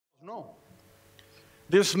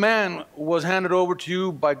This man was handed over to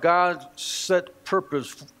you by God's set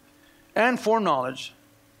purpose and foreknowledge,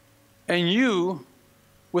 and you,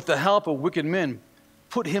 with the help of wicked men,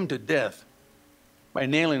 put him to death by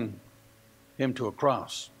nailing him to a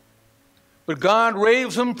cross. But God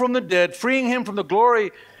raised him from the dead, freeing him from the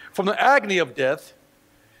glory, from the agony of death,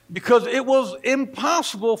 because it was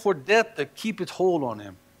impossible for death to keep its hold on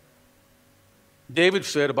him. David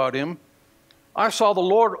said about him, I saw the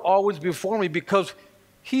Lord always before me, because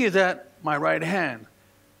he is at my right hand.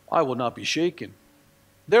 I will not be shaken.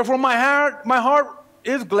 Therefore my heart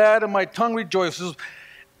is glad and my tongue rejoices.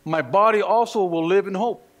 My body also will live in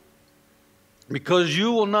hope, because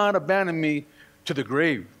you will not abandon me to the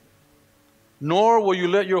grave, nor will you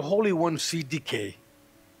let your Holy One see decay.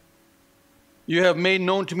 You have made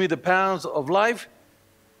known to me the paths of life,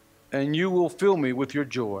 and you will fill me with your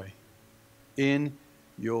joy in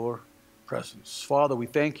your presence. Father, we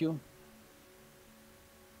thank you.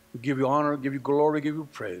 We give you honor, give you glory, give you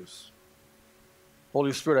praise.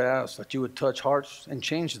 Holy Spirit, I ask that you would touch hearts and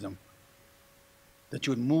change them, that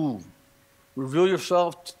you would move, reveal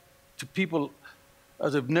yourself to people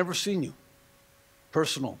as they've never seen you,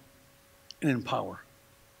 personal and in power.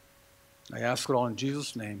 I ask it all in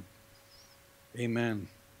Jesus' name. Amen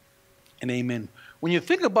and amen. When you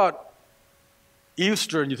think about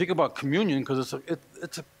Easter and you think about communion, because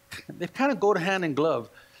they kind of go hand in glove,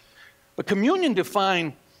 but communion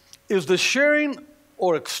defined is the sharing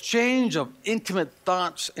or exchange of intimate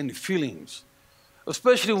thoughts and feelings,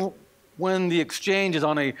 especially when the exchange is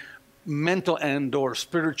on a mental and or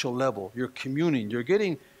spiritual level. You're communing, you're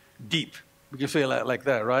getting deep. We can say it like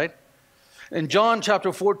that, right? In John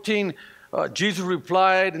chapter 14, Jesus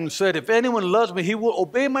replied and said, if anyone loves me, he will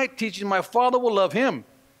obey my teaching. My Father will love him,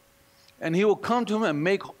 and he will come to him and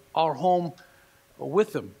make our home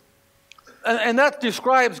with him. And that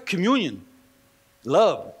describes communion,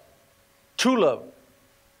 love, true love,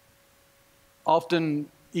 often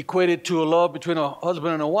equated to a love between a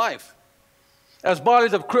husband and a wife. As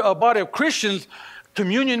a body of Christians,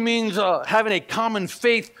 communion means having a common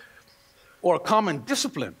faith or a common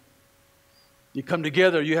discipline. You come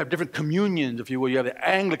together, you have different communions, if you will. You have the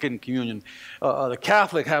Anglican communion. The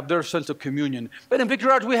Catholic have their sense of communion. But in Victory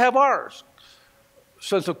Arts, we have ours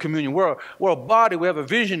sense of communion. We're a body, we have a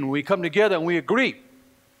vision, we come together and we agree.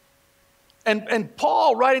 And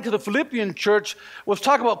Paul, writing to the Philippian church, was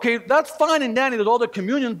talking about, okay, that's fine and dandy, there's all the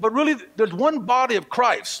communions, but really there's one body of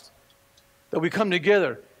Christ that we come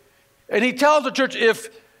together. And he tells the church, if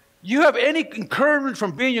you have any encouragement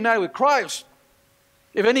from being united with Christ,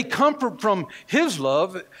 if any comfort from his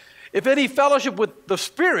love, if any fellowship with the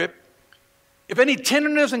Spirit, if any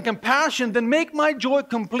tenderness and compassion, then make my joy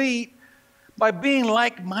complete by being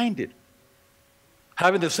like-minded,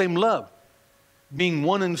 having the same love, being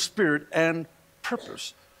one in spirit and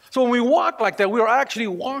purpose. So when we walk like that, we are actually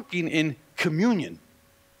walking in communion.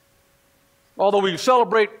 Although we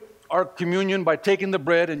celebrate our communion by taking the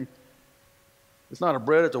bread, and it's not a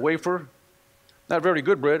bread, it's a wafer. Not very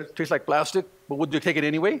good bread, it tastes like plastic, but would you take it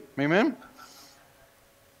anyway? Amen?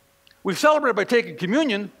 We celebrate by taking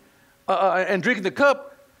communion and drinking the cup.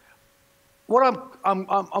 What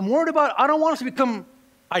I'm worried about, I don't want us to become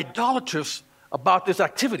idolatrous about this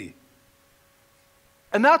activity.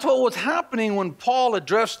 And that's what was happening when Paul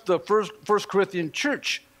addressed the First Corinthian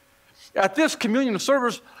church. At this communion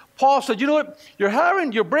service, Paul said, you know what,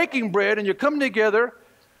 you're breaking bread and you're coming together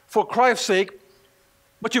for Christ's sake,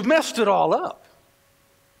 but you've messed it all up.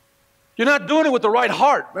 You're not doing it with the right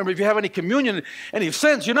heart. Remember, if you have any communion, any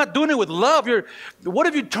sense, you're not doing it with love. What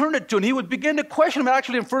have you turned it to? And he would begin to question him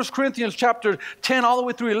actually in 1 Corinthians chapter 10 all the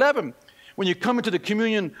way through 11 when you come into the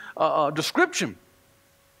communion description.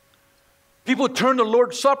 People turn the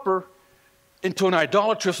Lord's Supper into an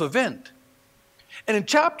idolatrous event. And in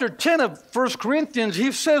chapter 10 of 1 Corinthians,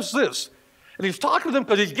 he says this, and he's talking to them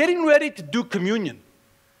because he's getting ready to do communion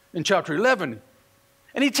in chapter 11.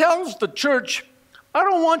 And he tells the church, I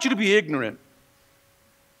don't want you to be ignorant.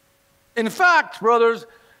 In fact, brothers,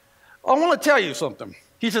 I want to tell you something.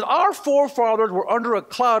 He says, our forefathers were under a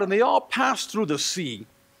cloud and they all passed through the sea.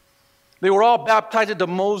 They were all baptized into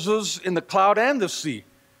Moses in the cloud and the sea.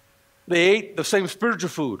 They ate the same spiritual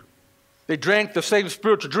food. They drank the same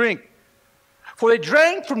spiritual drink. For they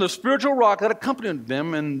drank from the spiritual rock that accompanied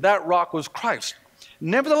them, and that rock was Christ.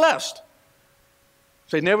 Nevertheless,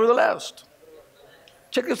 say nevertheless.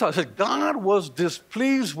 Check this out. It says, God was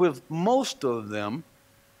displeased with most of them,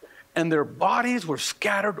 and their bodies were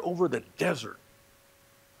scattered over the desert.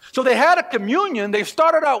 So they had a communion. They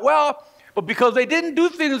started out well, but because they didn't do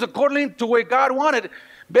things according to the way God wanted,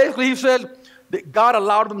 basically he said that God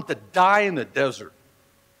allowed them to die in the desert.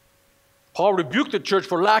 Paul rebuked the church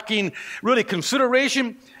for lacking really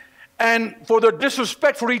consideration and for their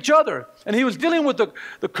disrespect for each other. And he was dealing with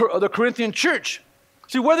the Corinthian church.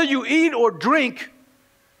 See, whether you eat or drink,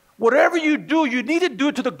 whatever you do, you need to do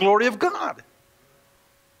it to the glory of God.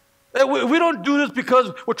 We don't do this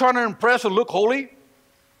because we're trying to impress and look holy.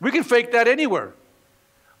 We can fake that anywhere.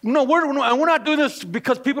 No, we're not doing this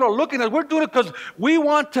because people are looking at us. We're doing it because we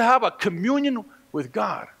want to have a communion with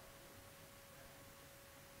God.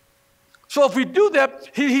 So if we do that,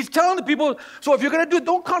 he's telling the people, so if you're going to do it,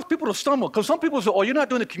 don't cause people to stumble. Because some people say, oh, you're not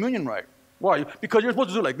doing the communion right. Why? Because you're supposed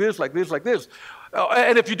to do like this, like this, like this.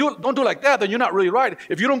 And if you don't do it like that, then you're not really right.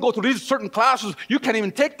 If you don't go through these certain classes, you can't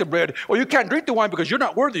even take the bread, or you can't drink the wine because you're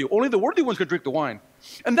not worthy. Only the worthy ones can drink the wine.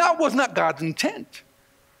 And that was not God's intent.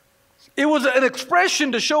 It was an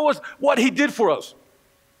expression to show us what he did for us.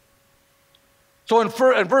 So in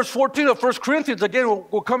verse 14 of 1 Corinthians, again,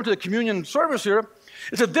 we'll come to the communion service here.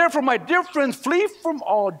 It says, therefore, my dear friends, flee from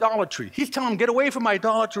all idolatry. He's telling them, get away from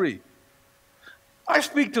idolatry. I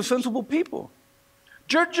speak to sensible people.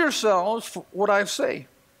 Judge yourselves for what I say.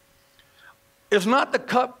 Is not the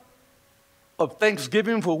cup of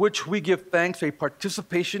thanksgiving for which we give thanks a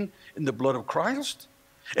participation in the blood of Christ?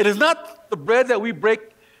 It is not the bread that we break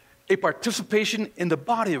a participation in the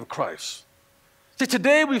body of Christ. See,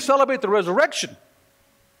 today we celebrate the resurrection,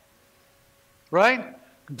 right?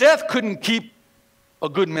 Death couldn't keep a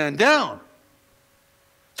good man down.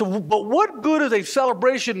 So, but what good is a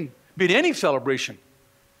celebration, be it any celebration,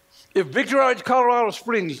 if Victory Ridge, Colorado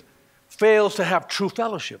Springs fails to have true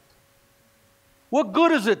fellowship? What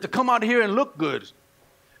good is it to come out here and look good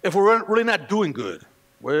if we're really not doing good?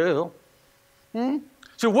 Well,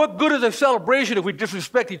 so what good is a celebration if we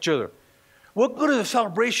disrespect each other? What good is a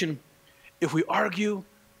celebration if we argue,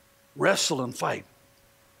 wrestle, and fight?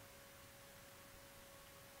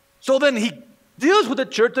 So then he deals with the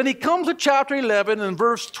church, then he comes to chapter 11 and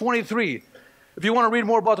verse 23. If you want to read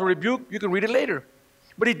more about the rebuke, you can read it later.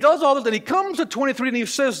 But he does all this, and he comes to 23 and he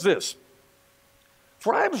says this,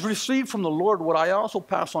 for I have received from the Lord what I also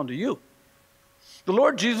pass on to you. The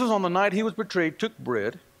Lord Jesus, on the night he was betrayed, took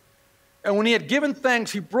bread, and when he had given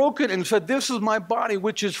thanks, he broke it and said, this is my body,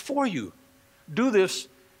 which is for you. Do this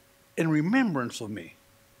in remembrance of me.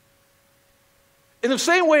 In the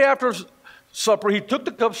same way, after supper, he took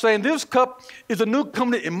the cup, saying, this cup is a new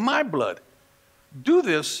covenant in my blood. Do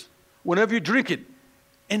this whenever you drink it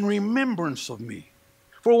in remembrance of me.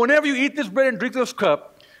 For whenever you eat this bread and drink this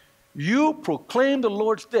cup, you proclaim the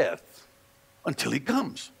Lord's death until he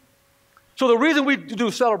comes. So the reason we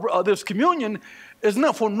do this communion is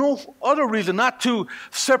not for no other reason, not to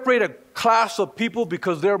separate a class of people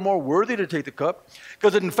because they're more worthy to take the cup.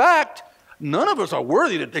 Because in fact, none of us are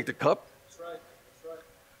worthy to take the cup. That's right. That's right.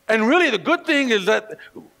 And really the good thing is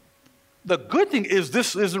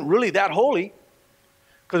this isn't really that holy.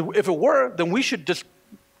 Because if it were, then we should just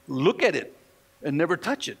look at it and never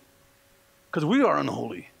touch it. Because we are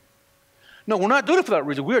unholy. No, we're not doing it for that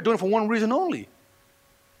reason. We are doing it for one reason only.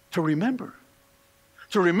 To remember.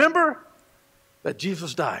 To remember that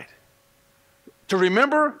Jesus died. To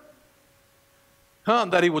remember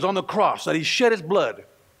that he was on the cross, that he shed his blood.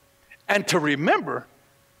 And to remember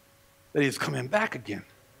that he's coming back again.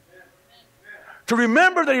 To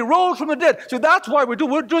remember that he rose from the dead. So that's why we're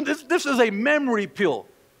doing this. This is a memory pill.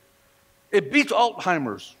 It beats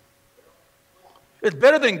Alzheimer's. It's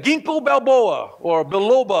better than ginkgo biloba or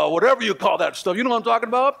biloba, whatever you call that stuff. You know what I'm talking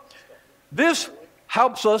about? This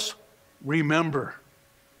helps us remember.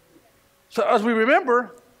 So as we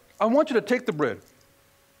remember, I want you to take the bread.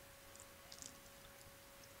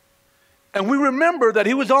 And we remember that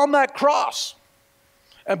he was on that cross.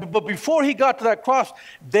 But before he got to that cross,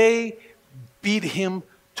 they beat him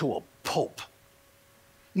to a pulp.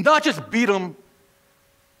 Not just beat him,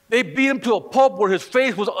 they beat him to a pulp where his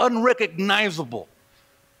face was unrecognizable.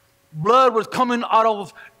 Blood was coming out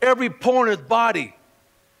of every pore in his body.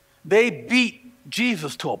 They beat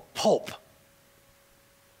Jesus to a pulp.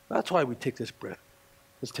 That's why we take this bread.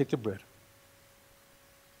 Let's take the bread.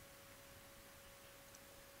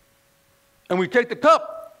 And we take the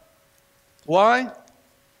cup. Why?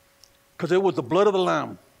 Because it was the blood of the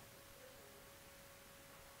Lamb.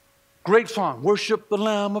 Great song. Worship the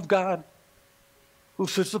Lamb of God who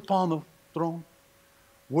sits upon the throne.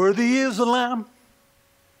 Worthy is the Lamb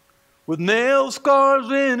with nail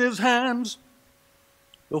scars in his hands,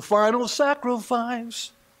 the final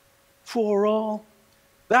sacrifice for all.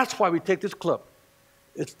 That's why we take this cup.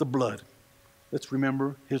 It's the blood. Let's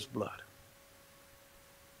remember his blood.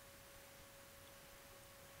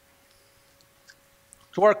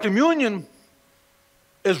 So our communion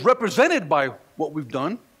is represented by what we've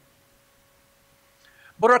done.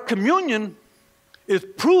 But our communion is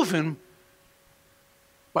proven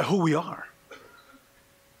by who we are.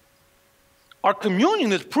 Our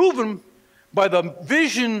communion is proven by the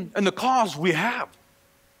vision and the cause we have.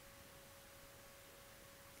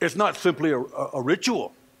 It's not simply a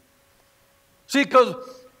ritual. See, because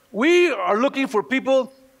we are looking for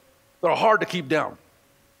people that are hard to keep down.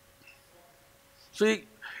 See,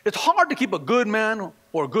 it's hard to keep a good man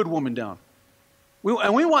or a good woman down.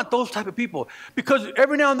 And we want those type of people because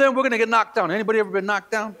every now and then we're going to get knocked down. Anybody ever been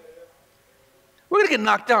knocked down? We're going to get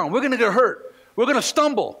knocked down. We're going to get hurt. We're going to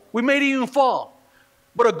stumble. We may even fall.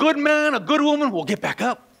 But a good man, a good woman will get back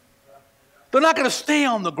up. They're not going to stay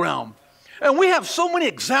on the ground. And we have so many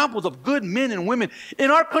examples of good men and women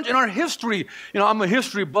in our country, in our history. You know, I'm a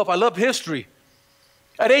history buff. I love history.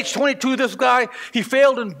 At age 22, this guy, he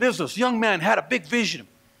failed in business. Young man, had a big vision.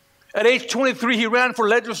 At age 23, he ran for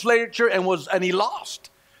legislature and he lost.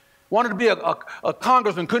 Wanted to be a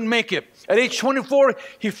congressman, couldn't make it. At age 24,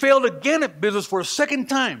 he failed again at business for a second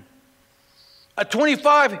time. At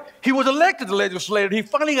 25, he was elected to legislature. He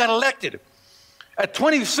finally got elected. At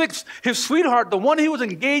 26, his sweetheart, the one he was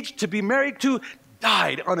engaged to be married to,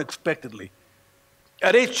 died unexpectedly.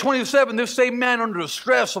 At age 27, this same man, under the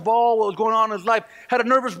stress of all what was going on in his life, had a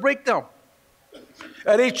nervous breakdown.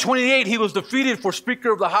 At age 28, he was defeated for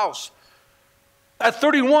Speaker of the House. At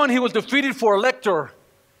 31, he was defeated for elector.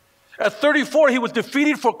 At 34, he was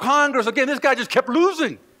defeated for Congress. Again, this guy just kept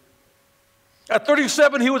losing. At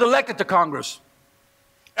 37, he was elected to Congress.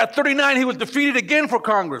 At 39, he was defeated again for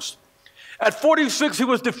Congress. At 46, he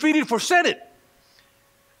was defeated for Senate.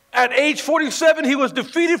 At age 47, he was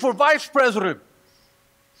defeated for Vice President.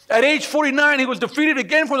 At age 49, he was defeated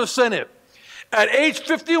again for the Senate. At age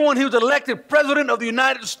 51, he was elected President of the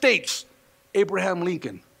United States, Abraham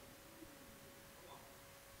Lincoln.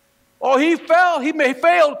 Oh, he fell. He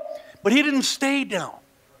failed, but he didn't stay down.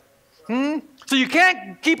 So you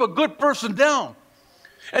can't keep a good person down.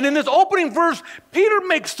 And in this opening verse, Peter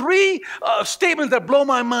makes three statements that blow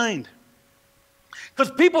my mind.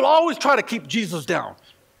 Because people always try to keep Jesus down.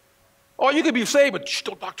 Oh, you can be saved, but shh,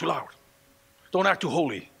 don't talk too loud. Don't act too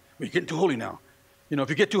holy. You're getting too holy now. You know, if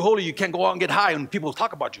you get too holy, you can't go out and get high and people will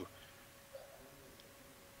talk about you.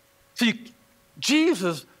 See,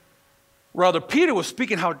 Peter was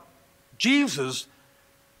speaking how Jesus,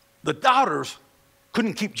 the doubters,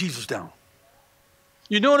 couldn't keep Jesus down.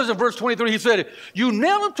 You notice in verse 23, he said, you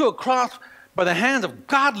nailed him to a cross by the hands of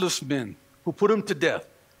godless men who put him to death.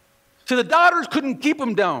 See, the doubters couldn't keep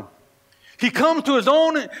him down. He comes to his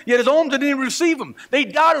own, yet his own didn't even receive him. They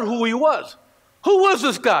doubted who he was. Who was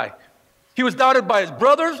this guy? He was doubted by his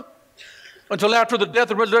brothers until after the death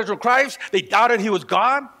and resurrection of Christ. They doubted he was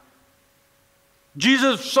God.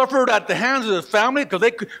 Jesus suffered at the hands of his family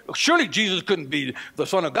because surely Jesus couldn't be the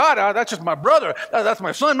Son of God. That's just my brother. That's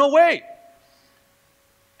my son. No way.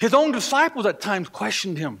 His own disciples at times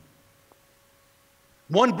questioned him.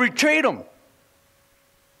 One betrayed him.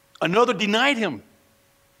 Another denied him.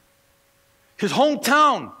 His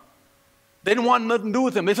hometown, they didn't want nothing to do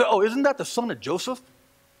with him. They said, oh, isn't that the son of Joseph?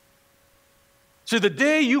 See, the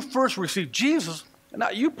day you first received Jesus, and now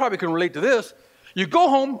you probably can relate to this, you go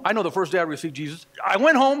home. I know the first day I received Jesus. I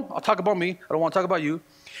went home. I'll talk about me. I don't want to talk about you.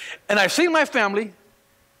 And I seen my family.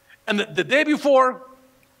 And the day before,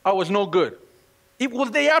 I was no good. Well,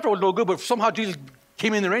 the day after, I was no good, but somehow Jesus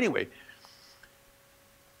came in there anyway.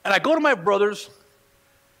 And I go to my brothers.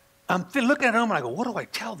 I'm looking at them, and I go, what do I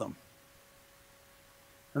tell them?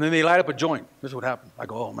 And then they light up a joint. This is what happened. I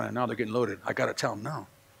go, oh, man, now they're getting loaded. I got to tell them now.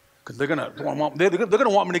 Because they're going to want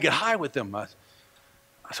me to get high with them. I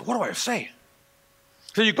said, what do I say?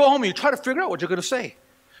 So you go home and you try to figure out what you're going to say.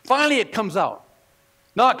 Finally, it comes out.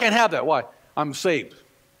 No, I can't have that. Why? I'm saved.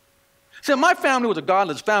 See, my family was a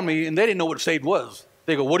godless family, and they didn't know what saved was.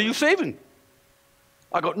 They go, what are you saving?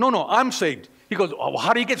 I go, no, I'm saved. He goes, oh, well,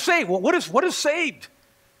 how do you get saved? Well, what is saved?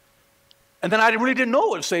 And then I really didn't know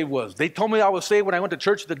what saved was. They told me I was saved when I went to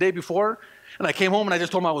church the day before, and I came home and I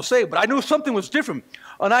just told them I was saved. But I knew something was different.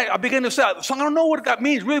 And I began to say, so I don't know what that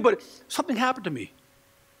means really, but something happened to me.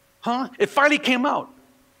 It finally came out.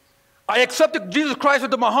 I accepted Jesus Christ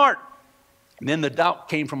into my heart. And then the doubt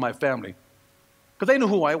came from my family. Because they knew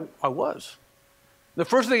who I was. The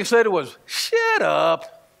first thing they said was, shut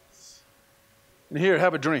up. And here,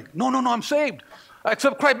 have a drink. No, I'm saved. I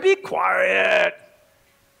accept Christ. Be quiet.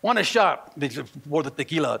 Want a shot? They said, for the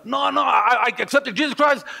tequila. No, I accepted Jesus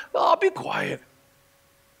Christ. Oh, be quiet.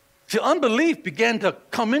 See, unbelief began to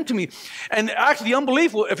come into me. And actually, the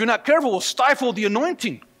unbelief, if you're not careful, will stifle the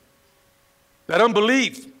anointing. That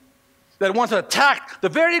unbelief that wants to attack the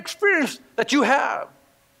very experience that you have.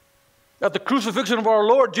 At the crucifixion of our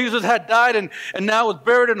Lord, Jesus had died and now was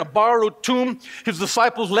buried in a borrowed tomb. His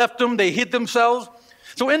disciples left him. They hid themselves.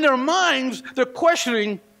 So in their minds, they're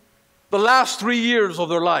questioning the last 3 years of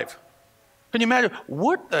their life. Can you imagine?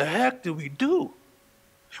 What the heck did we do?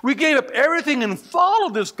 We gave up everything and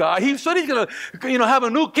followed this guy. He said he's going to, have a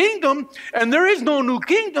new kingdom, and there is no new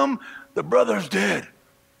kingdom. The brother's dead.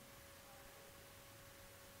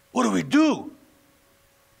 What do we do?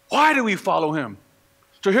 Why do we follow him?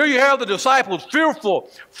 So here you have the disciples, fearful,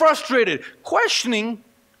 frustrated, questioning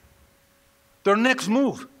their next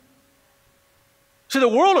move. See, the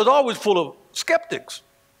world is always full of skeptics.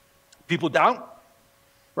 People doubt,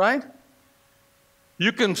 right?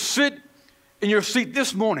 You can sit in your seat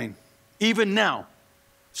this morning, even now.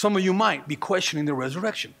 Some of you might be questioning the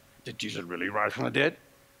resurrection. Did Jesus really rise from the dead?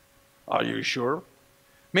 Are you sure?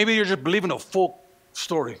 Maybe you're just believing a folk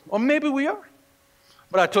story. Or maybe we are.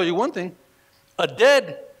 But I tell you one thing. A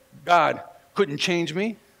dead God couldn't change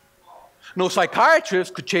me. No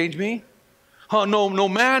psychiatrist could change me. No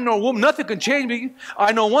man nor woman, nothing can change me.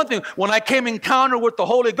 I know one thing. When I came in encounter with the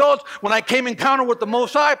Holy Ghost, when I came in encounter with the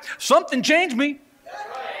Most High, something changed me.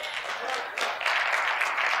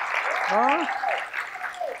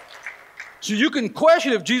 So you can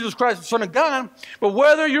question if Jesus Christ is the Son of God, but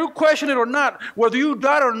whether you question it or not, whether you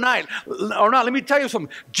died or not, let me tell you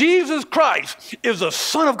something. Jesus Christ is the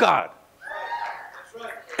Son of God.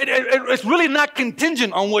 It's really not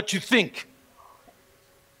contingent on what you think.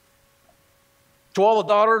 To all the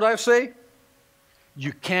daughters, I say,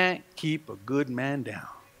 you can't keep a good man down.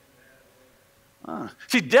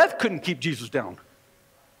 See, death couldn't keep Jesus down.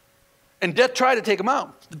 And death tried to take him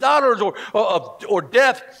out. The daughters or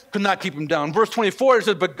death could not keep him down. Verse 24, it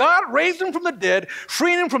says, but God raised him from the dead,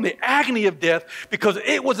 freeing him from the agony of death, because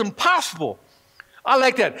it was impossible. I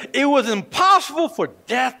like that. It was impossible for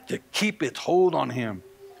death to keep its hold on him.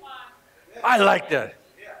 I like that.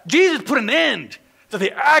 Jesus put an end to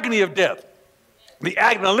the agony of death. The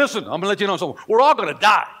agony. Now listen, I'm going to let you know something. We're all going to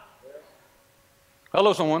die.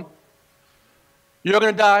 Hello, someone. You're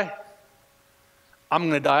going to die. I'm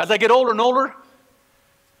going to die. As I get older and older,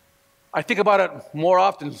 I think about it more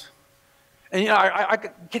often. And I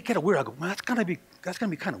get weird. I go, man, that's going to be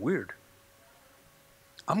kind of weird.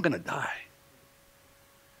 I'm going to die.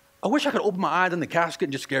 I wish I could open my eyes in the casket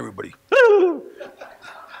and just scare everybody.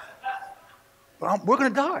 But we're going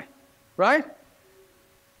to die, right?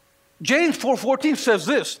 James 4:14 says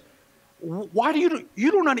this. Why do you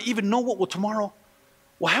do not even know what tomorrow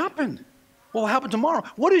will happen? What will happen tomorrow?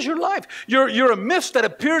 What is your life? You're a mist that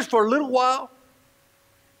appears for a little while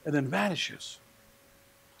and then vanishes.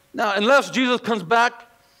 Now, unless Jesus comes back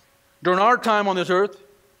during our time on this earth,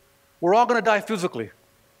 we're all going to die physically.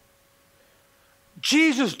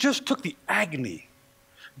 Jesus just took the agony.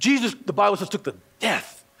 Jesus, the Bible says, took the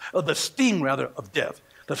sting of death.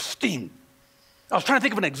 The sting. I was trying to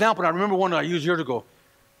think of an example, and I remember one that I used years ago.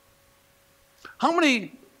 How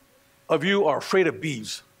many of you are afraid of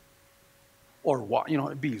bees? Or what?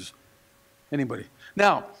 Bees. Anybody?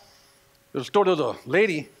 Now, there's a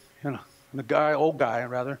lady, and a guy, old guy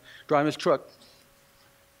rather, driving his truck.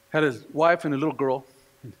 Had his wife and a little girl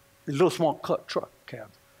in a little small truck cab.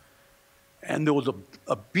 And there was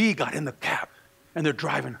a bee got in the cab, and they're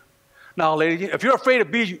driving. Now, lady, if you're afraid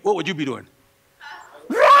of bees, what would you be doing?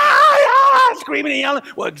 Screaming and yelling.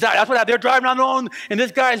 Well, exactly. That's what happened. They're driving on their own, and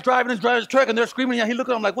this guy's driving his truck, and they're screaming. And he looked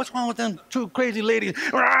at him like, what's wrong with them two crazy ladies?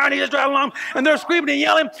 And he's driving along, and they're screaming and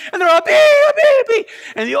yelling, and they're a bee.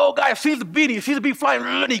 And the old guy sees the bee flying,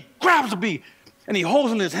 and he grabs the bee, and he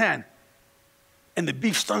holds it in his hand, and the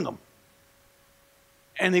bee stung him.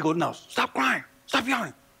 And they go, now, stop crying, stop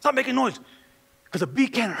yelling, stop making noise, because the bee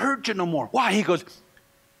can't hurt you no more. Why?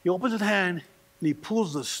 He opens his hand, and he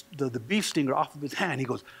pulls the bee stinger off of his hand. He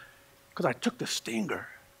goes, because I took the stinger.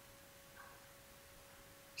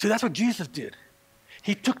 See, that's what Jesus did.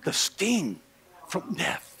 He took the sting from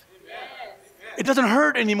death. It doesn't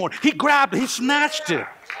hurt anymore. He grabbed it. He snatched it.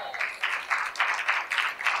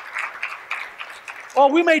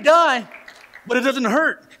 Oh, we may die, but it doesn't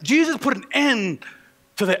hurt. Jesus put an end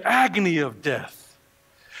to the agony of death.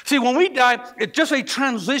 See, when we die, it's just a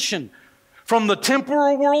transition from the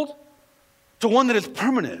temporal world to one that is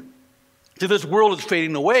permanent. See, this world is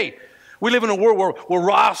fading away. We live in a world where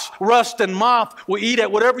rust and moth will eat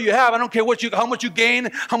at whatever you have. I don't care how much you gain,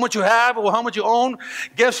 how much you have, or how much you own.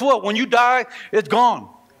 Guess what? When you die, it's gone.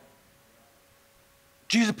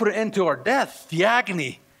 Jesus put an end to our death, the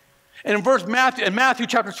agony. And in Matthew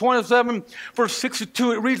chapter 27, verse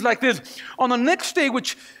 62, it reads like this. On the next day,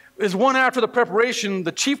 which is one after the preparation,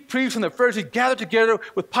 the chief priests and the Pharisees gathered together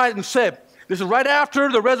with Pilate and said, This is right after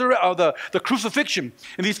the crucifixion.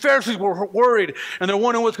 And these Pharisees were worried, and they're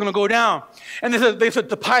wondering what's going to go down. And they said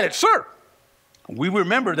to Pilate, "Sir, we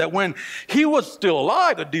remember that when he was still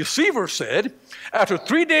alive, the deceiver said, 'After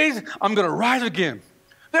 3 days, I'm going to rise again.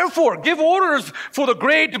 Therefore, give orders for the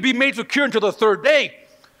grave to be made secure until the 3rd day,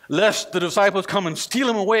 lest the disciples come and steal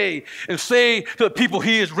him away and say to the people,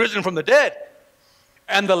 he is risen from the dead.'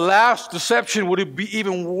 And the last deception would be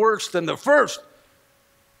even worse than the first."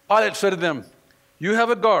 Pilate said to them, "You have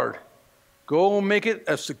a guard. Go make it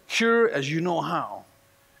as secure as you know how."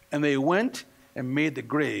 And they went and made the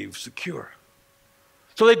grave secure.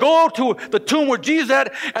 So they go to the tomb where Jesus is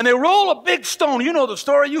at, and they roll a big stone. You know the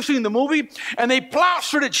story. You've seen the movie. And they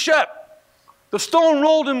plastered it shut. The stone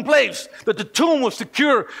rolled in place, that the tomb was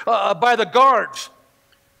secure by the guards.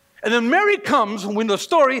 And then Mary comes in the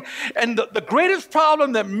story, and the greatest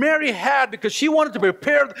problem that Mary had, because she wanted to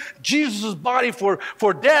prepare Jesus' body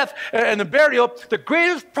for death and the burial, the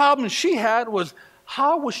greatest problem she had was,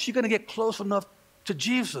 how was she going to get close enough to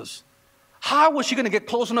Jesus? How was she going to get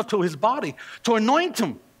close enough to his body to anoint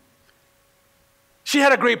him? She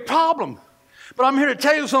had a great problem. But I'm here to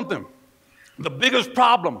tell you something. The biggest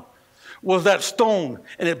problem was that stone,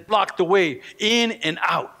 and it blocked the way in and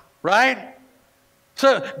out, right?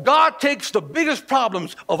 So God takes the biggest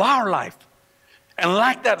problems of our life, and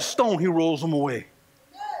like that stone, he rolls them away.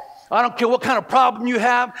 I don't care what kind of problem you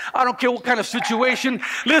have. I don't care what kind of situation.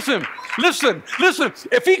 Listen.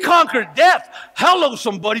 If he conquered death, hello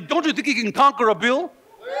somebody, don't you think he can conquer a bill?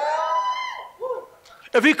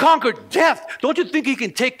 If he conquered death, don't you think he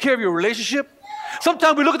can take care of your relationship?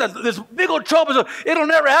 Sometimes we look at this big old trouble, so it'll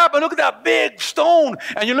never happen. Look at that big stone,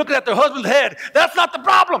 and you're looking at the husband's head. That's not the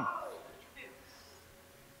problem.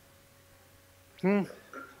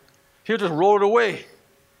 He'll just roll it away.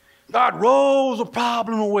 God rolls the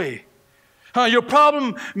problem away. Your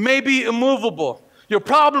problem may be immovable. Your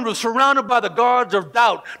problem is surrounded by the guards of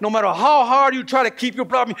doubt. No matter how hard you try to keep your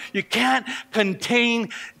problem, you can't contain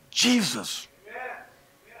Jesus.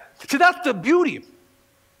 See, that's the beauty.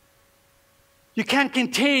 You can't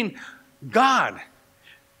contain God.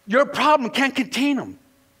 Your problem can't contain him.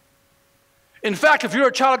 In fact, if you're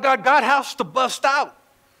a child of God, God has to bust out.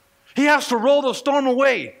 He has to roll the stone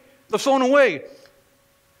away.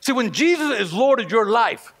 See, when Jesus is Lord of your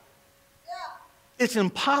life, it's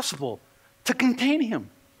impossible to contain him.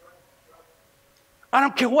 I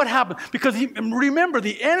don't care what happens, because remember,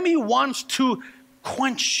 the enemy wants to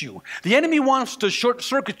quench you. The enemy wants to short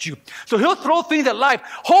circuit you. So he'll throw things at life,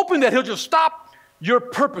 hoping that he'll just stop your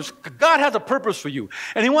purpose. God has a purpose for you,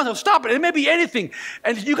 and he wants to stop it. It may be anything.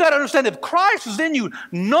 And you got to understand, if Christ is in you,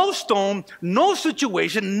 no stone, no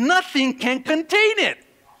situation, nothing can contain it.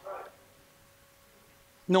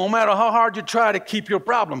 No matter how hard you try to keep your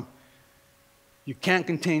problem, you can't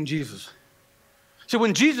contain Jesus. So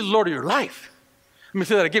when Jesus is Lord of your life, let me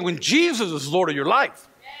say that again. When Jesus is Lord of your life,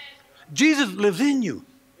 Jesus lives in you.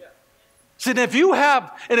 See, if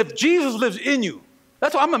Jesus lives in you,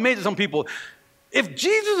 that's why I'm amazed at some people. If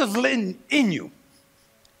Jesus is in you,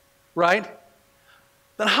 right,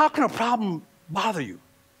 then how can a problem bother you?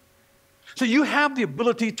 So you have the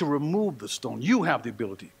ability to remove the stone. You have the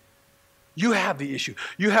ability. You have the issue.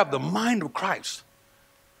 You have the mind of Christ,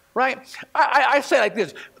 right? I say it like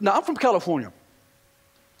this. Now, I'm from California,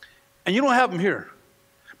 and you don't have them here.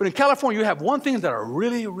 But in California, you have one thing that are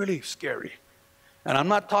really, really scary. And I'm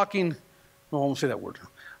not talking, no, I won't say that word.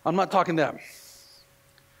 I'm not talking that.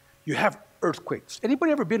 You have earthquakes.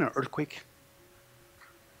 Anybody ever been in an earthquake?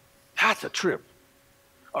 That's a trip.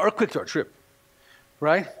 Earthquakes are a trip,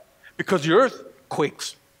 right? Because the earth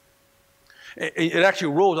quakes. It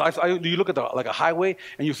actually rolls. You look at like a highway,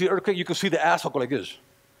 and you see the earthquake, you can see the asphalt go like this.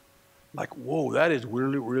 Like, whoa, that is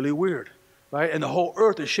really, really weird, right? And the whole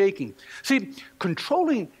earth is shaking. See,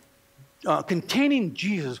 containing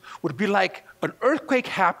Jesus would be like an earthquake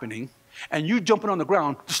happening, and you jumping on the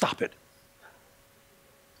ground to stop it.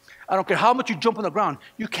 I don't care how much you jump on the ground,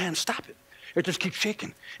 you can't stop it. It just keeps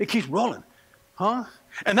shaking. It keeps rolling.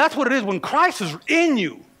 And that's what it is when Christ is in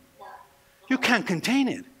you. You can't contain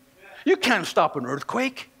it. You can't stop an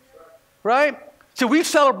earthquake, right? So we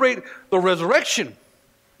celebrate the resurrection.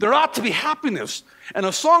 There ought to be happiness and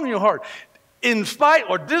a song in your heart, in spite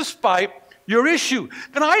or despite your issue.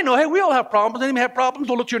 And I know, hey, we all have problems. Anybody have problems?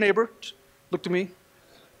 Don't look to your neighbor. Look to me.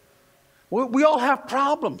 We all have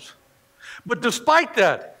problems. But despite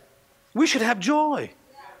that, we should have joy.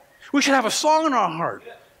 We should have a song in our heart.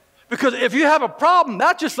 Because if you have a problem,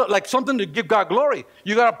 that's just like something to give God glory.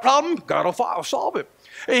 You got a problem, God will solve it.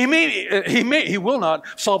 He will not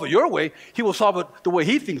solve it your way. He will solve it the way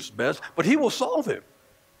he thinks best, but he will solve it.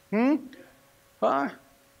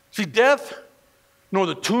 See, death nor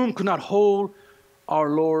the tomb could not hold our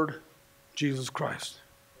Lord Jesus Christ.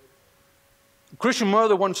 A Christian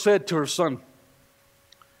mother once said to her son's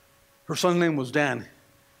name was Dan,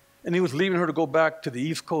 and he was leaving her to go back to the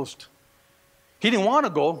East Coast. He didn't want to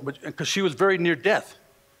go because she was very near death,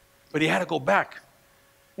 but he had to go back.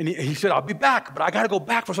 And he said, I'll be back, but I got to go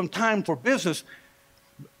back for some time for business,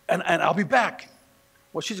 and I'll be back.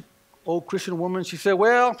 Well, she's an old Christian woman. She said,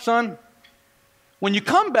 well, son, when you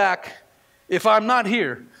come back, if I'm not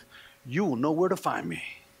here, you will know where to find me.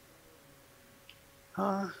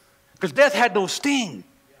 Because death had no sting.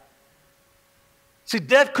 See,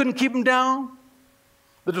 death couldn't keep him down.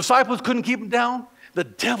 The disciples couldn't keep him down. The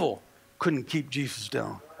devil couldn't keep Jesus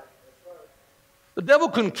down. The devil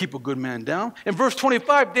couldn't keep a good man down. In verse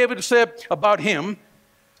 25, David said about him,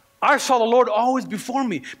 I saw the Lord always before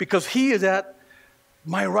me, because he is at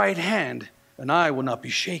my right hand, and I will not be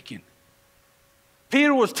shaken.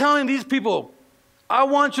 Peter was telling these people, I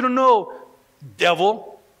want you to know,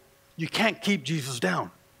 devil, you can't keep Jesus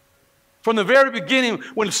down. From the very beginning,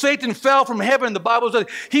 when Satan fell from heaven, the Bible says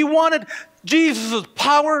he wanted Jesus'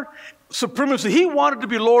 power, supremacy. He wanted to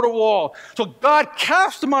be Lord of all. So God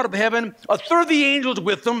cast him out of heaven, a third of the angels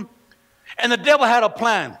with him, and the devil had a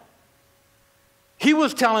plan. He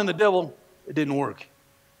was telling the devil, it didn't work.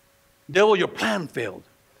 Devil, your plan failed.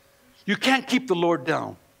 You can't keep the Lord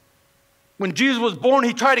down. When Jesus was born,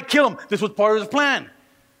 he tried to kill him. This was part of his plan.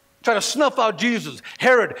 Tried to snuff out Jesus.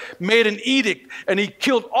 Herod made an edict, and he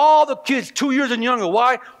killed all the kids 2 years and younger.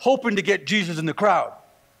 Why? Hoping to get Jesus in the crowd.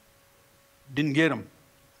 Didn't get him.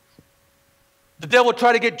 The devil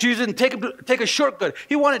tried to get Jesus and take a shortcut.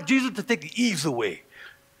 He wanted Jesus to take the easy way.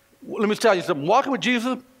 Let me tell you something. Walking with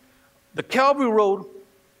Jesus, the Calvary road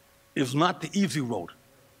is not the easy road.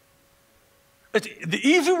 It's the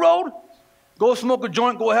easy road. Go smoke a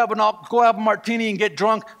joint, go have a martini and get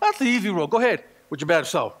drunk. That's the easy road. Go ahead with your bad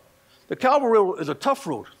self. The Calvary road is a tough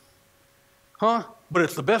road. But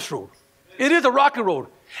it's the best road. It is a rocky road.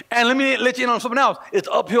 And let me let you in on something else. It's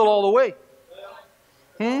uphill all the way.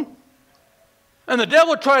 And the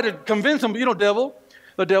devil tried to convince him,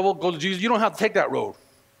 the devil goes to Jesus, you don't have to take that road.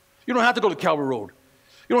 You don't have to go to Calvary road.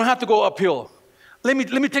 You don't have to go uphill. Let me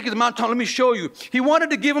take you to the mountain. Let me show you. He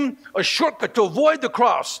wanted to give him a shortcut to avoid the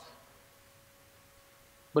cross.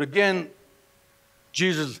 But again,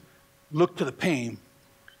 Jesus looked to the pain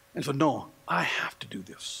and said, no, I have to do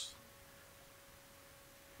this.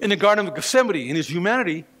 In the Garden of Gethsemane, in his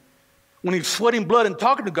humanity, when he's sweating blood and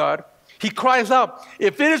talking to God, he cries out,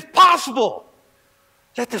 if it is possible,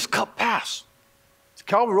 let this cup pass. The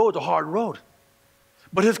Calvary road is a hard road.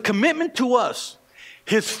 But his commitment to us,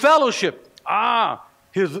 his fellowship,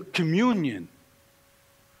 his communion,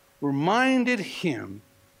 reminded him,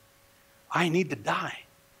 I need to die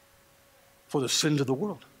for the sins of the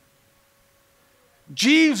world.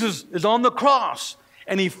 Jesus is on the cross,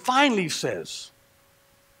 and he finally says,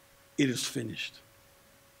 it is finished.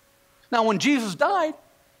 Now, when Jesus died,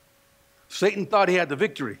 Satan thought he had the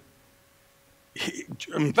victory.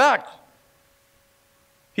 In fact,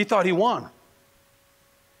 he thought he won.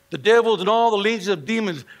 The devils and all the legions of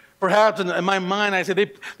demons, perhaps in my mind, I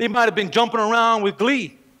said they might have been jumping around with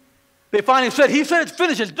glee. They finally said, he said it's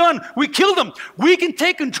finished, it's done. We killed him. We can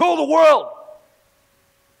take control of the world.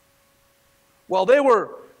 While they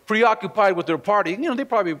were preoccupied with their party, they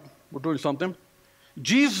probably were doing something.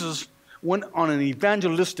 Jesus went on an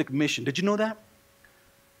evangelistic mission. Did you know that?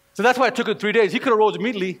 So that's why it took him 3 days. He could have rose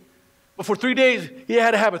immediately, but for 3 days, he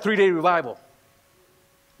had to have a 3-day revival.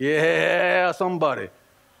 Yeah, somebody.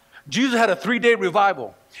 Jesus had a 3-day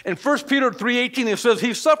revival. In 1 Peter 3:18, it says,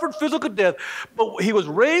 he suffered physical death, but he was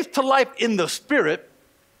raised to life in the spirit.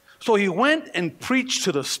 So he went and preached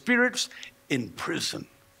to the spirits in prison.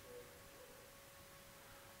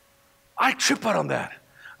 I trip out on that.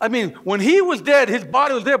 I mean, when he was dead, his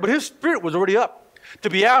body was there, but his spirit was already up.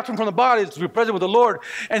 To be absent from the body is to be present with the Lord.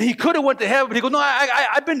 And he could have went to heaven, but he goes, no,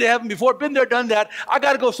 I've been to heaven before, been there, done that. I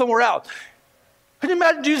got to go somewhere else. Can you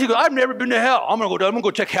imagine Jesus? He goes, I've never been to hell. I'm going to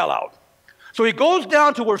go check hell out. So he goes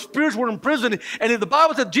down to where spirits were in prison, and the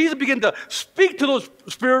Bible says Jesus began to speak to those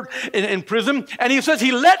spirits in prison, and he says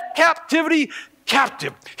he led captivity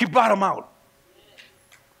captive. He brought them out.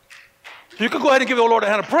 You can go ahead and give the Lord a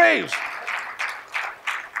hand of praise.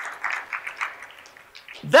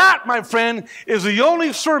 That, my friend, is the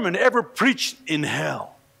only sermon ever preached in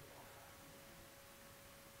hell.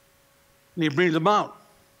 And he brings them out.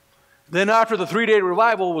 Then after the 3-day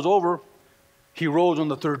revival was over, he rose on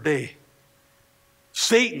the 3rd day.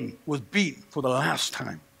 Satan was beat for the last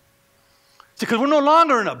time. See, because we're no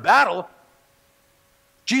longer in a battle.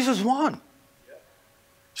 Jesus won.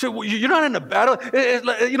 So well, you're not in a battle. It's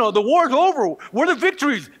like, the war's over. We're the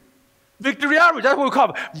victories. Victory outreach. That's what we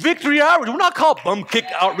call it. Victory outreach. We're not called bum kick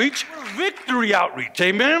outreach. We're victory outreach.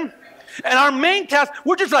 Amen? And our main task,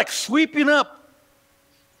 we're just like sweeping up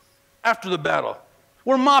after the battle.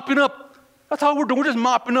 We're mopping up. That's all we're doing. We're just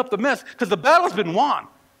mopping up the mess because the battle's been won.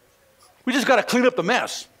 We just got to clean up the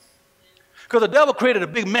mess because the devil created a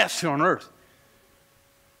big mess here on earth.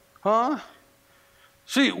 Huh?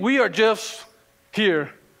 See, we are just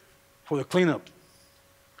here for the cleanup.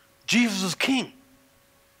 Jesus is king.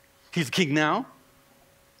 He's king now.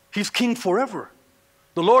 He's king forever.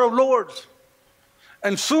 The Lord of Lords.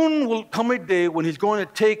 And soon will come a day when he's going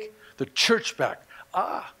to take the church back.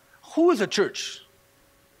 Who is the church?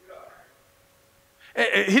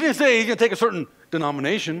 He didn't say he's going to take a certain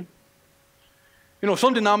denomination.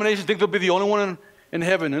 Some denominations think they'll be the only one in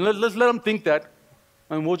heaven. And let's let them think that.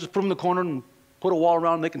 And we'll just put them in the corner and put a wall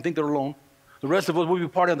around them. They can think they're alone. The rest of us will be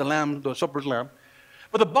part of the lamb, the supper's lamb.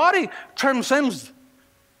 But the body transcends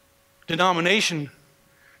denomination,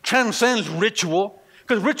 transcends ritual,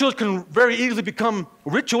 because rituals can very easily become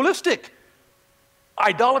ritualistic,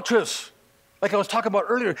 idolatrous. Like I was talking about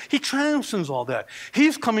earlier, he transcends all that.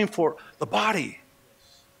 He's coming for the body.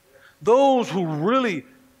 Those who really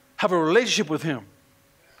have a relationship with him.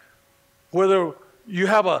 Whether you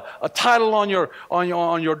have a title on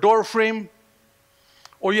your door frame,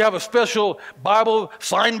 or you have a special Bible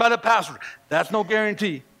signed by the pastor, that's no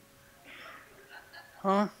guarantee.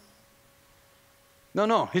 Huh?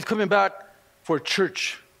 No. He's coming back for a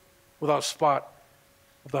church without spot,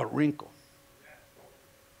 without wrinkle.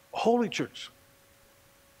 A holy church.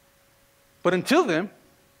 But until then,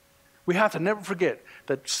 we have to never forget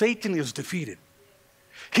that Satan is defeated.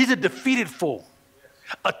 He's a defeated foe.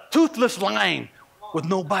 A toothless lion with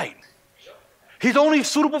no bite. He's only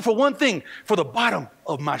suitable for one thing, for the bottom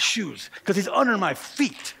of my shoes, because he's under my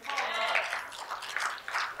feet.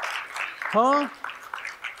 Huh?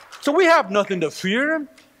 So we have nothing to fear.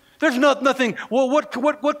 There's nothing. Well,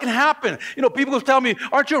 what can happen? People tell me,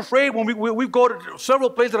 "Aren't you afraid?" When we go to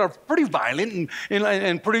several places that are pretty violent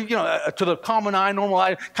and pretty, to the common eye, normal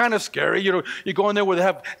eye, kind of scary. You go in there where they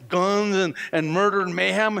have guns and murder and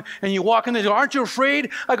mayhem, and you walk in there. "Aren't you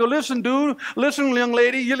afraid?" I go, "Listen, dude. Listen, young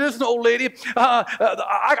lady. You listen, old lady.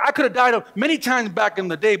 I could have died many times back in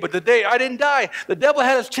the day, but the day I didn't die, the devil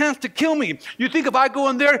had his chance to kill me. You think if I go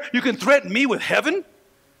in there, you can threaten me with heaven?"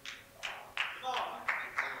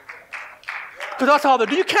 Because that's all they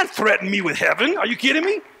do. You can't threaten me with heaven. Are you kidding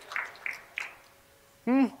me?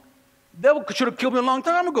 The devil should have killed me a long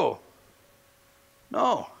time ago.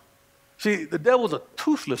 No. See, the devil's a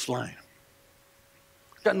toothless lion.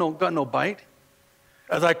 Got no bite.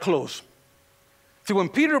 As I close. See, when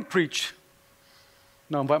Peter preached,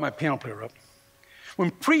 now I'll invite my piano player up. When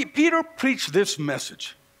Peter preached this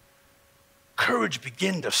message, courage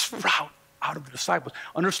began to sprout out of the disciples.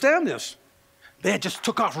 Understand this. They had just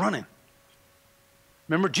took off running.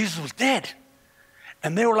 Remember, Jesus was dead.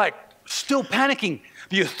 And they were like still panicking.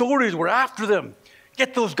 The authorities were after them.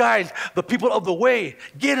 Get those guys, the people of the way,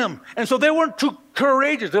 get them. And so they weren't too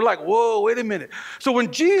courageous. They're like, whoa, wait a minute. So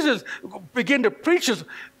when Jesus began to preach this,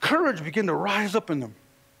 courage began to rise up in them.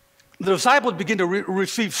 The disciples began to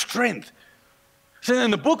receive strength. So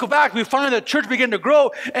in the book of Acts, we find that church began to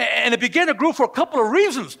grow, and it began to grow for a couple of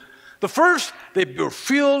reasons. The first, they were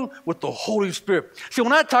filled with the Holy Spirit. See,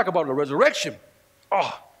 when I talk about the resurrection,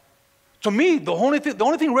 to me, the only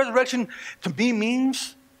thing resurrection to me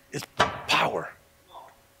means is power.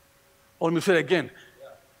 Oh, let me say that again.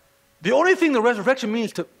 The only thing the resurrection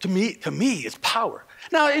means to me is power.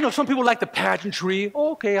 Now, some people like the pageantry.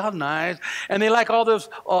 Oh, okay, how nice. And they like all this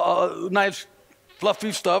nice,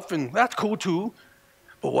 fluffy stuff, and that's cool too.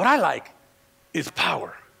 But what I like is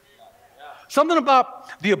power. Something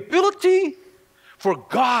about the ability for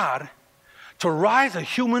God to rise a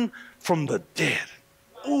human from the dead.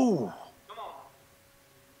 Ooh.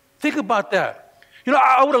 Think about that.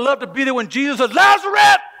 I would have loved to be there when Jesus said,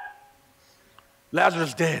 "Lazarus!"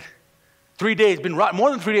 Lazarus dead. 3 days, been rotten,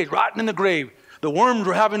 more than 3 days, rotting in the grave. The worms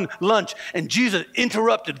were having lunch, and Jesus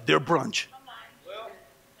interrupted their brunch.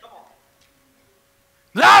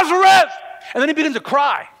 Lazarus! And then he begins to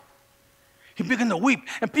cry. He began to weep.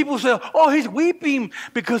 And people say, "Oh, he's weeping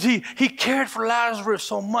because he cared for Lazarus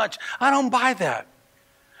so much." I don't buy that.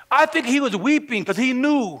 I think he was weeping because he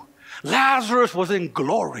knew Lazarus was in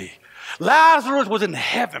glory. Lazarus was in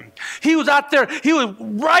heaven. He was out there. He was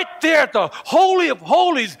right there at the Holy of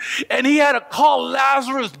Holies, and he had to call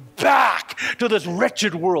Lazarus back to this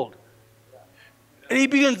wretched world. And he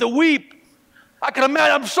begins to weep. I can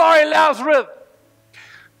imagine, "I'm sorry, Lazarus.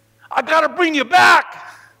 I got to bring you back."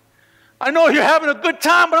 I know you're having a good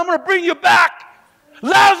time, but I'm going to bring you back.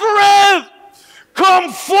 Lazarus,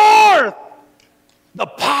 come forth. The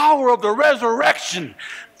power of the resurrection.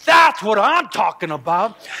 That's what I'm talking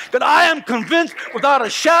about. That I am convinced without a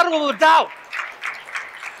shadow of a doubt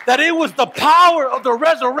that it was the power of the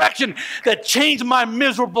resurrection that changed my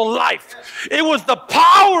miserable life. It was the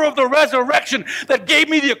power of the resurrection that gave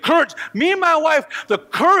me the courage, me and my wife, the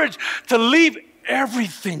courage to leave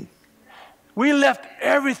everything. We left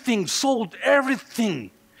everything, sold everything,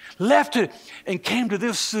 left it, and came to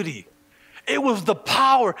this city. It was the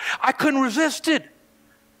power. I couldn't resist it.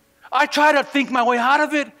 I tried to think my way out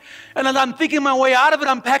of it. And as I'm thinking my way out of it,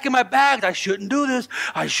 I'm packing my bags. I shouldn't do this.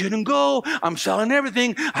 I shouldn't go. I'm selling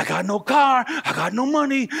everything. I got no car. I got no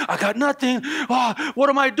money. I got nothing. Oh, what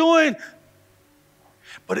am I doing?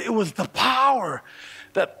 But it was the power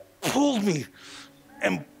that pulled me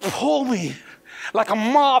and pulled me like a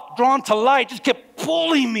moth drawn to light. Just kept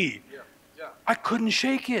pulling me. I couldn't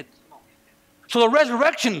shake it. So the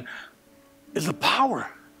resurrection is the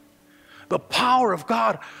power of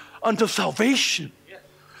God unto salvation,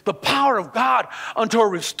 the power of God unto a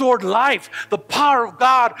restored life, the power of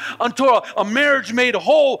God unto a marriage made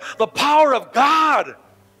whole, the power of God.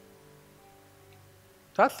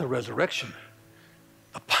 That's the resurrection,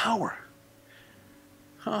 the power.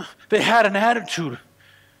 They had an attitude.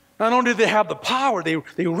 Not only did they have the power,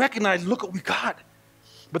 they recognized, look what we got.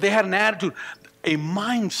 But they had an attitude, a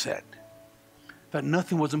mindset that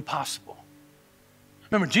nothing was impossible.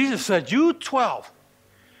 Remember, Jesus said, you 12,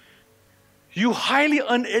 you highly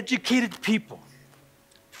uneducated people,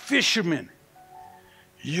 fishermen,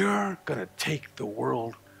 you're going to take the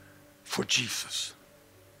world for Jesus.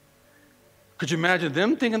 Could you imagine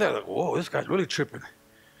them thinking that? Like, whoa, this guy's really tripping.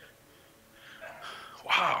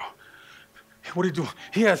 Wow. What did he do?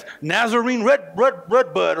 He has Nazarene red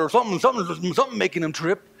bud or something making him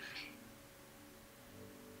trip.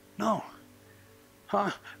 No.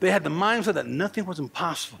 They had the mindset that nothing was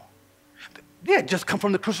impossible. They had just come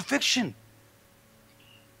from the crucifixion.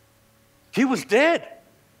 He was dead.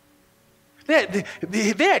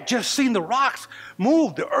 They had just seen the rocks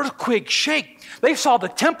move, the earthquake shake. They saw the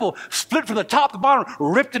temple split from the top to bottom,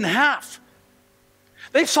 ripped in half.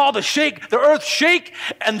 They saw the earth shake,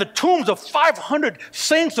 and the tombs of 500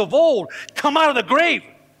 saints of old come out of the grave.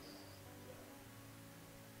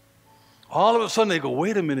 All of a sudden they go,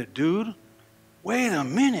 wait a minute, dude. Wait a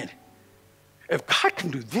minute. If God can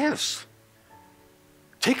do this,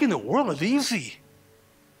 taking the world is easy.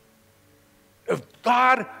 If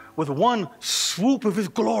God, with one swoop of his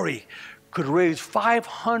glory, could raise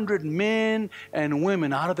 500 men and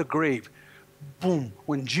women out of the grave, boom,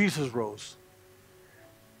 when Jesus rose,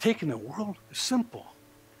 taking the world is simple.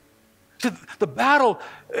 See, the battle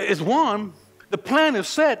is won, the plan is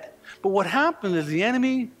set, but what happens is the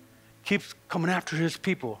enemy keeps coming after his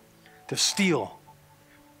people to steal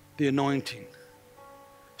the anointing,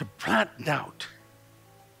 to plant doubt.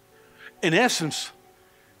 In essence,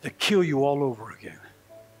 to kill you all over again.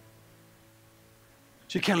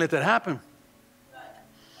 So you can't let that happen.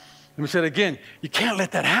 Let me say it again. You can't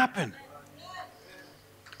let that happen.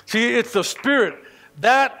 See, it's the spirit,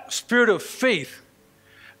 that spirit of faith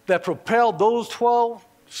that propelled those 12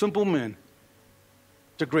 simple men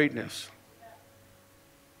to greatness.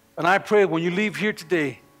 And I pray when you leave here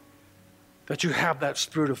today that you have that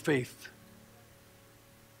spirit of faith.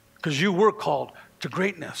 Because you were called to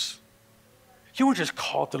greatness. You weren't just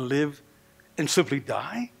called to live and simply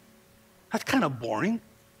die. That's kind of boring.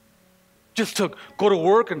 Just to go to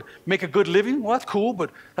work and make a good living, well, that's cool,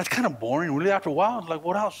 but that's kind of boring. Really, after a while, it's like,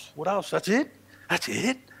 what else? What else? That's it? That's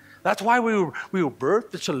it? That's why we were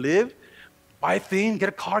birthed, just to live, buy things, get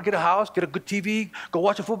a car, get a house, get a good TV, go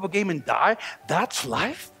watch a football game and die? That's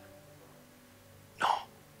life? No.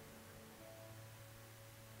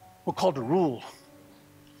 We're called to rule.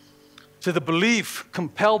 So the belief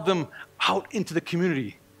compelled them out into the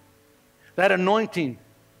community. That anointing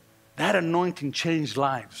changed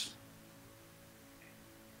lives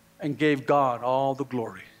and gave God all the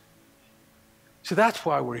glory. See, that's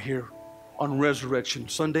why we're here on Resurrection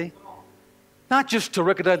Sunday. Not just to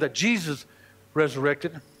recognize that Jesus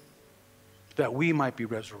resurrected, that we might be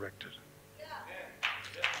resurrected.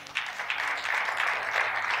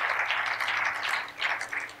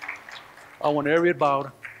 I want every head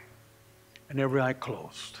bowed and every eye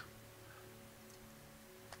closed.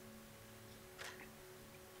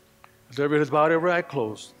 As every head is bowed, every eye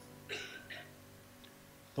closed,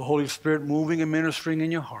 the Holy Spirit moving and ministering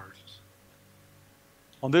in your hearts.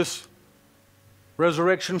 On this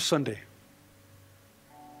Resurrection Sunday,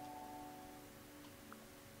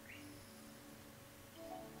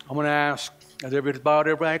 I'm going to ask, as every head is bowed,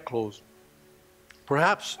 every eye closed,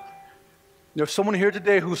 Perhaps there's someone here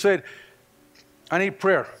today who said, I need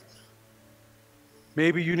prayer.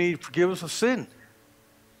 Maybe you need forgiveness of sin.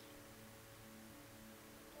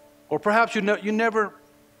 Or perhaps you never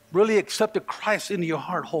really accepted Christ into your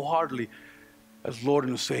heart wholeheartedly as Lord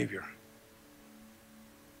and Savior.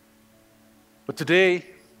 But today,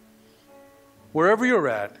 wherever you're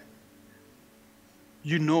at,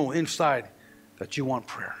 you know inside that you want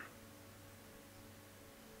prayer.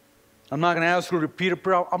 I'm not going to ask you to repeat a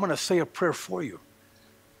prayer. I'm going to say a prayer for you.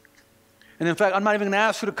 And in fact, I'm not even going to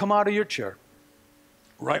ask you to come out of your chair,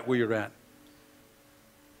 right where you're at.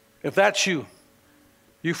 If that's you,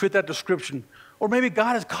 you fit that description. Or maybe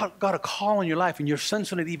God has got a call in your life and you're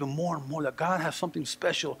sensing it even more and more, that God has something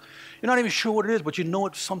special. You're not even sure what it is, but you know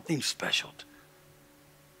it's something special.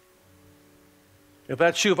 If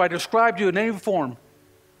that's you, if I described you in any form,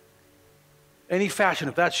 any fashion,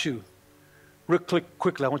 if that's you,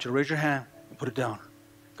 quickly, I want you to raise your hand and put it down.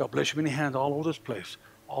 God bless you. Many hands all over this place,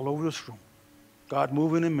 all over this room. God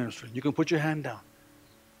moving and ministering. You can put your hand down.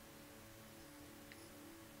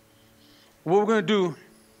 What we're going to do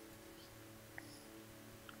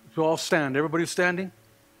is we all stand. Everybody's standing.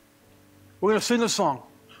 We're going to sing a song.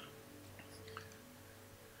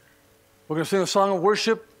 We're going to sing a song of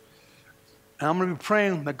worship. And I'm going to be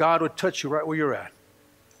praying that God would touch you right where you're at.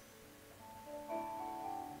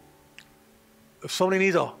 If somebody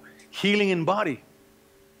needs a healing in body,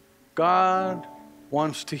 God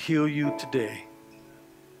wants to heal you today.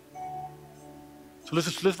 So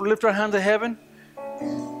let's lift our hands to heaven,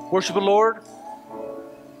 worship the Lord.